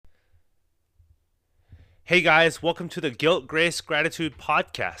Hey guys, welcome to the Guilt, Grace, Gratitude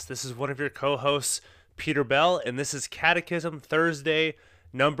podcast. This is one of your co hosts, Peter Bell, and this is Catechism Thursday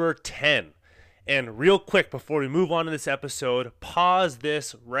number 10. And real quick, before we move on to this episode, pause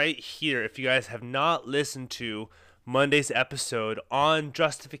this right here if you guys have not listened to Monday's episode on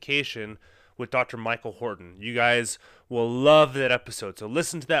justification with Dr. Michael Horton. You guys will love that episode. So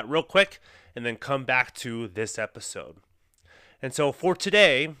listen to that real quick and then come back to this episode. And so for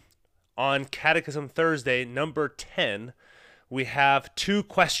today, on Catechism Thursday, number 10, we have two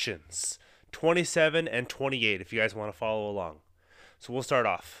questions, 27 and 28, if you guys want to follow along. So we'll start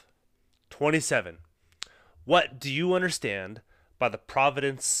off. 27. What do you understand by the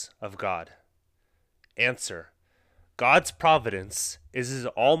providence of God? Answer. God's providence is his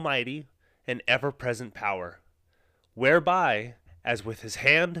almighty and ever-present power, whereby, as with his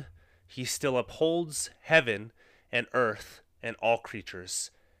hand, he still upholds heaven and earth and all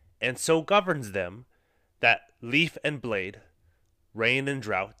creatures, and so governs them that leaf and blade, rain and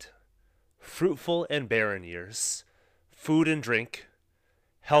drought, fruitful and barren years, food and drink,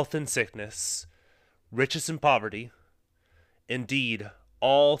 health and sickness, riches and poverty, indeed,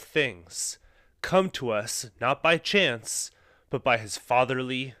 all things come to us not by chance, but by his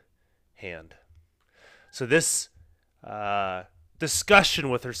fatherly hand. So this discussion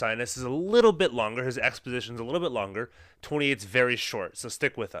with Ursinus is a little bit longer. His exposition is a little bit longer. 28 is very short, so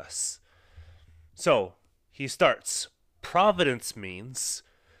stick with us. So he starts. Providence means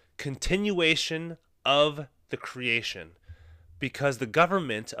continuation of the creation, because the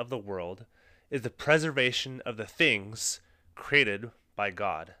government of the world is the preservation of the things created by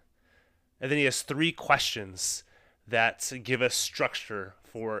God. And then he has three questions that give us structure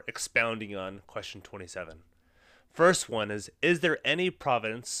for expounding on question 27. First one is there any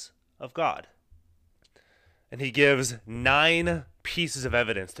providence of God? And he gives 9 pieces of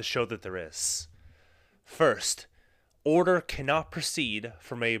evidence to show that there is. First, order cannot proceed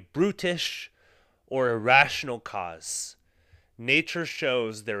from a brutish or irrational cause. Nature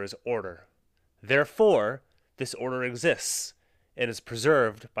shows there is order. Therefore, this order exists and is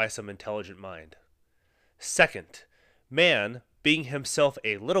preserved by some intelligent mind. Second, man, being himself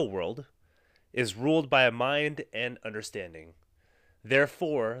a little world, is ruled by a mind and understanding.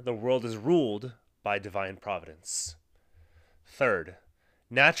 Therefore, the world is ruled by divine providence. Third,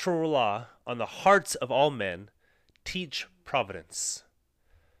 natural law on the hearts of all men teach providence.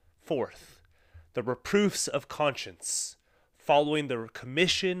 Fourth, the reproofs of conscience following the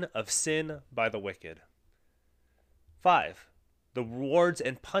commission of sin by the wicked. 5. The rewards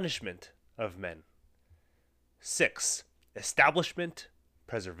and punishment of men. 6. Establishment,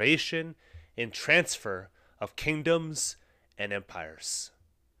 preservation, and transfer of kingdoms and empires.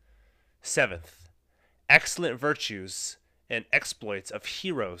 7th. Excellent virtues and exploits of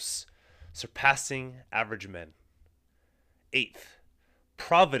heroes surpassing average men. 8th.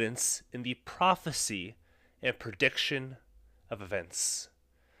 Providence in the prophecy and prediction of events.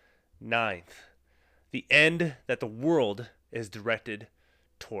 9th. The end that the world is directed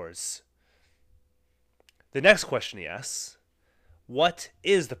towards. The next question he asks, what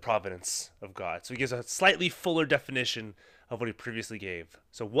is the providence of God? So he gives a slightly fuller definition of what he previously gave.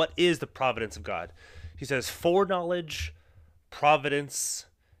 So what is the providence of God? He says foreknowledge, providence,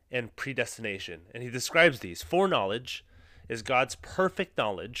 and predestination. And he describes these. Foreknowledge is God's perfect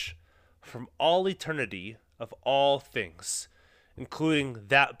knowledge from all eternity of all things, including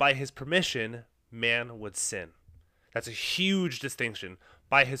that by his permission man would sin. That's a huge distinction.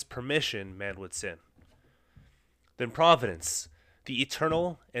 By his permission man would sin. Then providence, the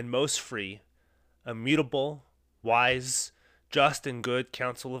eternal and most free, immutable, wise, just, and good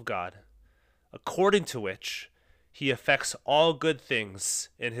counsel of God, according to which he effects all good things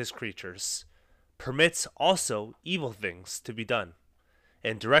in his creatures, permits also evil things to be done,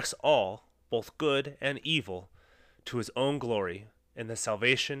 and directs all, both good and evil, to his own glory and the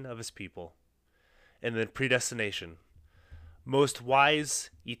salvation of his people. And then predestination, most wise,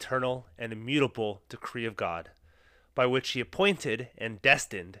 eternal, and immutable decree of God, by which he appointed and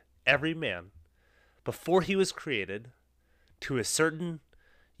destined every man, before he was created, to a certain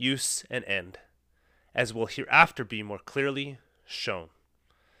use and end, as will hereafter be more clearly shown.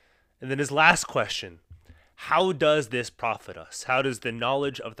 And then his last question, how does this profit us? How does the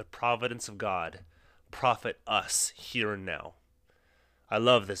knowledge of the providence of God profit us here and now? I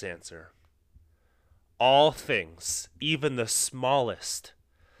love this answer. All things, even the smallest,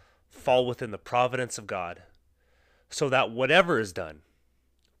 fall within the providence of God, so that whatever is done,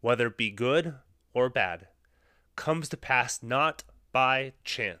 whether it be good or bad, comes to pass not by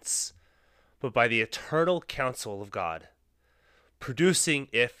chance, but by the eternal counsel of God, producing,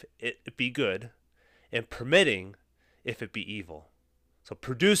 if it be good, and permitting if it be evil. So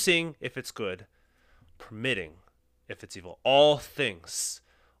producing if it's good, permitting if it's evil. All things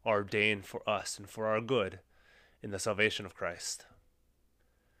are ordained for us and for our good in the salvation of Christ.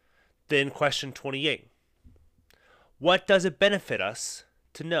 Then question 28. What does it benefit us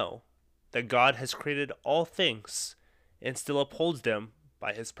to know that God has created all things and still upholds them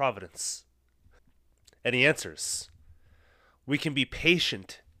by his providence? And he answers, we can be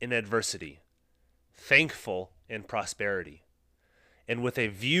patient in adversity, thankful in prosperity, and with a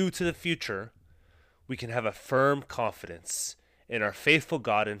view to the future, we can have a firm confidence in our faithful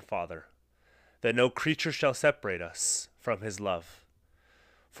God and Father, that no creature shall separate us from his love.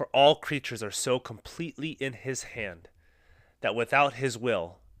 For all creatures are so completely in his hand that without his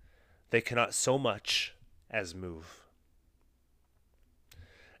will, they cannot so much as move.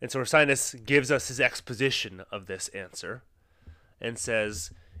 And so Ursinus gives us his exposition of this answer and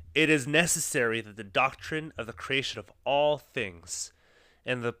says, it is necessary that the doctrine of the creation of all things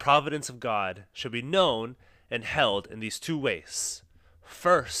and the providence of God should be known and held in these two ways.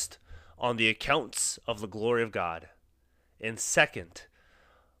 First, on the accounts of the glory of God, and second,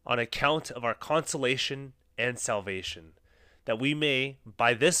 on account of our consolation and salvation, that we may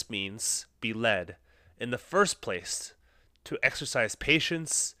by this means be led, in the first place, to exercise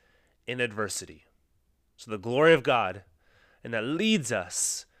patience in adversity. So the glory of God, and that leads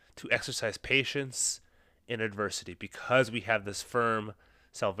us to exercise patience in adversity because we have this firm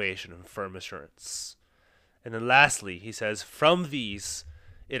salvation and firm assurance. And then lastly, he says, from these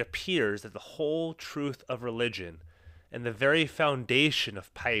it appears that the whole truth of religion and the very foundation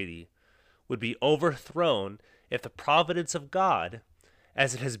of piety would be overthrown if the providence of God,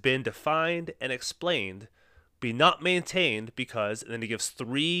 as it has been defined and explained, be not maintained because, and then he gives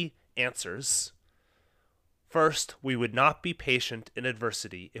three answers. First, we would not be patient in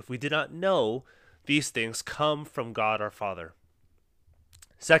adversity if we did not know these things come from God our Father.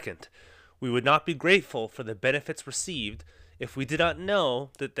 Second, we would not be grateful for the benefits received if we did not know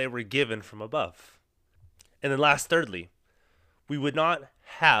that they were given from above. And then last, thirdly, we would not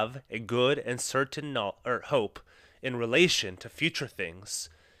have a good and certain hope in relation to future things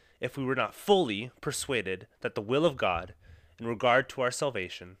if we were not fully persuaded that the will of God in regard to our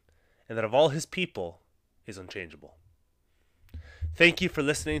salvation and that of all his people is unchangeable. Thank you for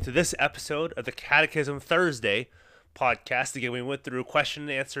listening to this episode of the Catechism Thursday podcast. Again, we went through question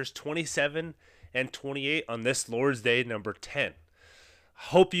and answers 27 and 28 on this Lord's Day, number 10.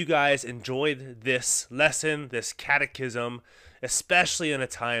 Hope you guys enjoyed this lesson, this catechism, especially in a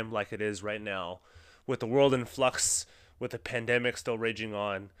time like it is right now, with the world in flux, with the pandemic still raging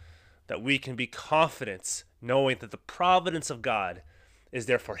on, that we can be confident knowing that the providence of God is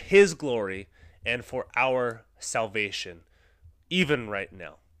there for his glory and for our salvation, even right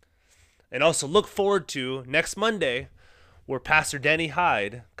now. And also look forward to next Monday, where Pastor Danny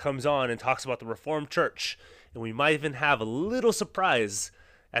Hyde comes on and talks about the Reformed Church. And we might even have a little surprise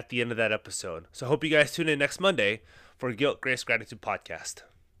at the end of that episode. So I hope you guys tune in next Monday for Guilt, Grace, Gratitude podcast.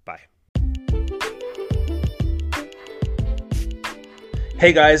 Bye.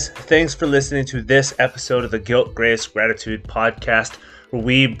 Hey guys, thanks for listening to this episode of the Guilt, Grace, Gratitude podcast, where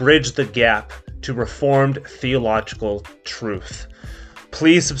we bridge the gap to Reformed theological truth.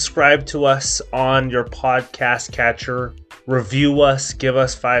 Please subscribe to us on your podcast catcher, review us, give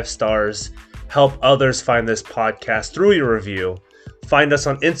us 5 stars, help others find this podcast through your review. Find us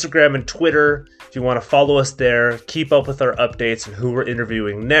on Instagram and Twitter if you want to follow us there. Keep up with our updates and who we're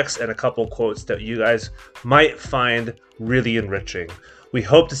interviewing next and a couple quotes that you guys might find really enriching. We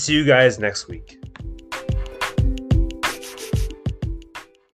hope to see you guys next week.